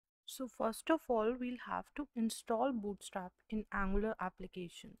So first of all, we'll have to install Bootstrap in Angular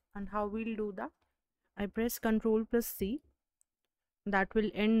application. And how we'll do that? I press Ctrl plus C. That will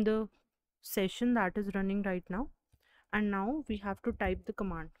end the session that is running right now. And now we have to type the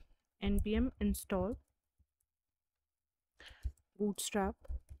command npm install bootstrap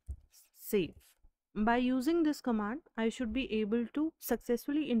save. By using this command, I should be able to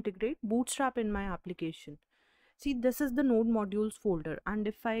successfully integrate Bootstrap in my application. See, this is the node modules folder, and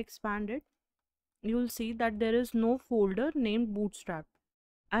if I expand it, you'll see that there is no folder named Bootstrap.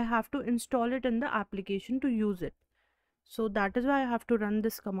 I have to install it in the application to use it. So that is why I have to run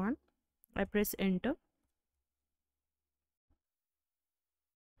this command. I press enter.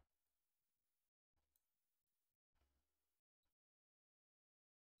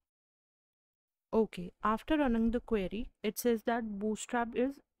 Okay, after running the query, it says that Bootstrap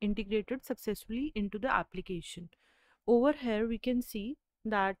is integrated successfully into the application. Over here, we can see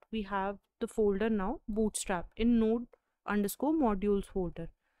that we have the folder now, Bootstrap, in node underscore modules folder.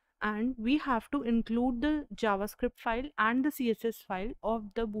 And we have to include the JavaScript file and the CSS file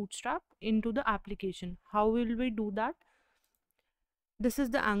of the Bootstrap into the application. How will we do that? This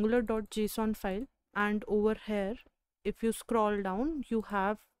is the angular.json file, and over here, if you scroll down, you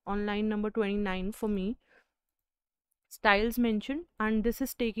have on line number 29 for me styles mentioned, and this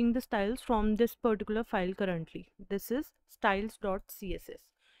is taking the styles from this particular file currently. This is styles.css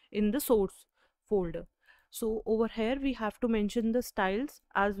in the source folder. So over here we have to mention the styles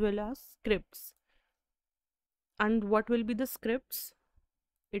as well as scripts. And what will be the scripts?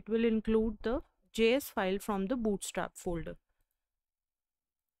 It will include the JS file from the Bootstrap folder.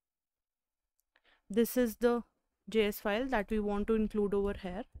 This is the JS file that we want to include over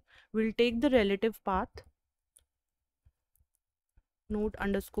here. We'll take the relative path node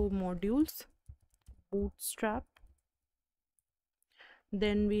underscore modules bootstrap.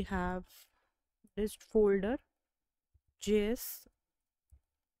 Then we have this folder JS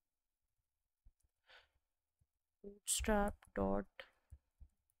bootstrap dot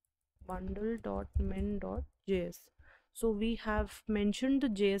bundle dot min dot js. So we have mentioned the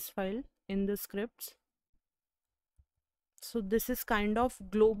JS file in the scripts. So this is kind of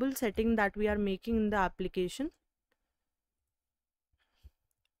global setting that we are making in the application.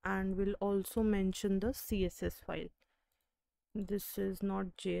 And we'll also mention the CSS file. This is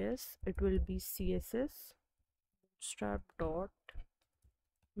not JS, it will be CSS bootstrap dot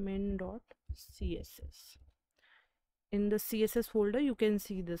min dot CSS. In the CSS folder, you can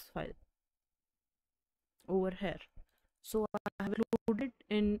see this file over here. So I have included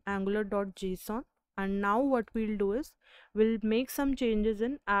in angular.json, and now what we'll do is we'll make some changes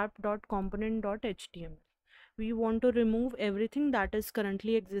in app.component.html. We want to remove everything that is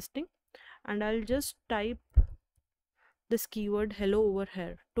currently existing, and I'll just type this keyword hello over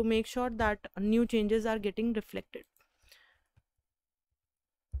here to make sure that new changes are getting reflected.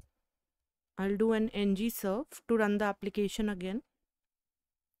 I'll do an ng-serve to run the application again.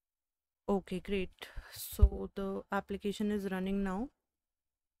 Okay, great. So the application is running now,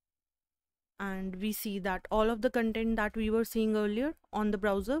 and we see that all of the content that we were seeing earlier on the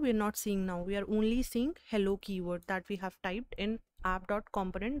browser, we're not seeing now. We are only seeing hello keyword that we have typed in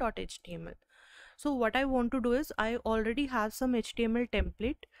app.component.html. So what I want to do is I already have some HTML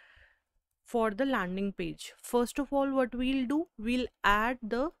template for the landing page. First of all, what we'll do, we'll add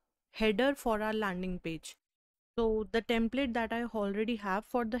the header for our landing page. So the template that I already have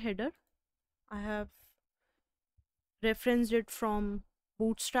for the header, I have referenced it from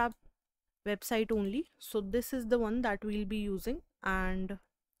Bootstrap website only. So this is the one that we'll be using, and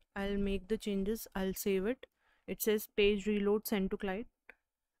I'll make the changes. I'll save it. It says page reload send to client.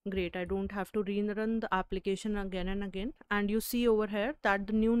 Great, I don't have to rerun the application again and again. And you see over here that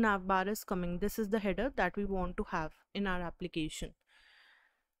the new nav bar is coming. This is the header that we want to have in our application.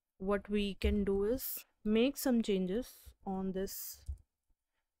 What we can do is make some changes on this.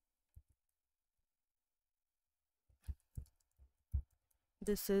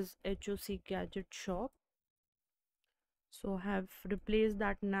 This is HOC gadget shop. So I have replaced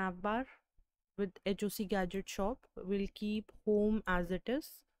that nav bar with HOC gadget shop. We'll keep home as it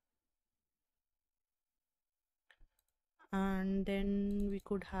is. And then we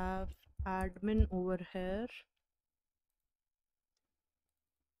could have admin over here.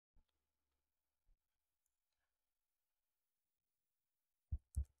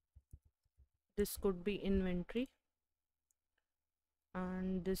 This could be inventory,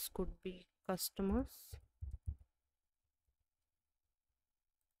 and this could be customers.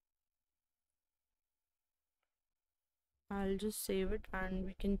 I'll just save it and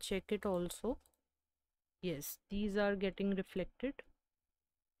we can check it also. Yes, these are getting reflected.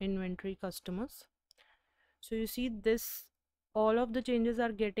 inventory customers. So you see this, all of the changes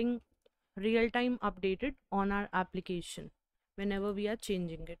are getting real-time updated on our application whenever we are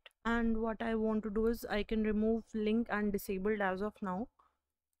changing it. And what I want to do is I can remove link and disabled as of now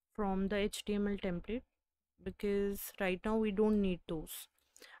from the HTML template, because right now we don't need those.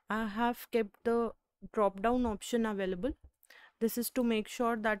 I have kept the drop down option available. This is to make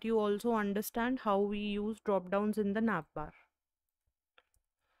sure that you also understand how we use drop downs in the navbar.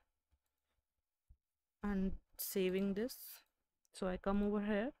 And saving this. So I come over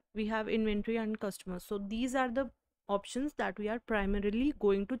here, we have inventory and customers. So these are the options that we are primarily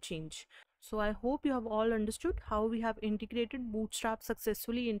going to change. So I hope you have all understood how we have integrated Bootstrap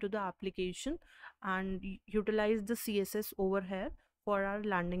successfully into the application and utilized the CSS over here for our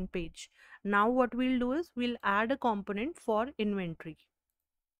landing page. Now what we'll do is we'll add a component for inventory.